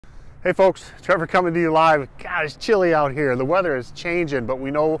Hey folks, Trevor coming to you live. God, it's chilly out here. The weather is changing, but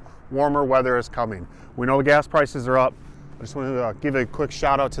we know warmer weather is coming. We know the gas prices are up. I just wanted to give a quick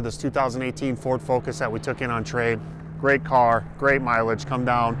shout out to this 2018 Ford Focus that we took in on trade. Great car, great mileage. Come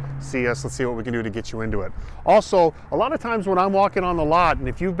down, see us. Let's see what we can do to get you into it. Also, a lot of times when I'm walking on the lot, and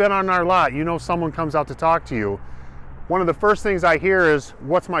if you've been on our lot, you know someone comes out to talk to you. One of the first things I hear is,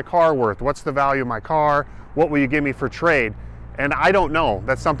 what's my car worth? What's the value of my car? What will you give me for trade? And I don't know.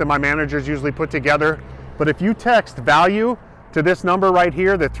 That's something my managers usually put together. But if you text value to this number right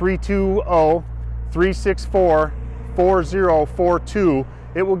here, the 320-364-4042,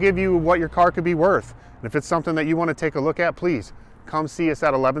 it will give you what your car could be worth. And if it's something that you want to take a look at, please come see us at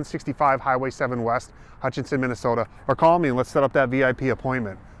 1165 Highway 7 West, Hutchinson, Minnesota, or call me and let's set up that VIP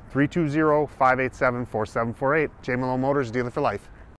appointment. 320-587-4748. J. Malone Motors, dealer for life.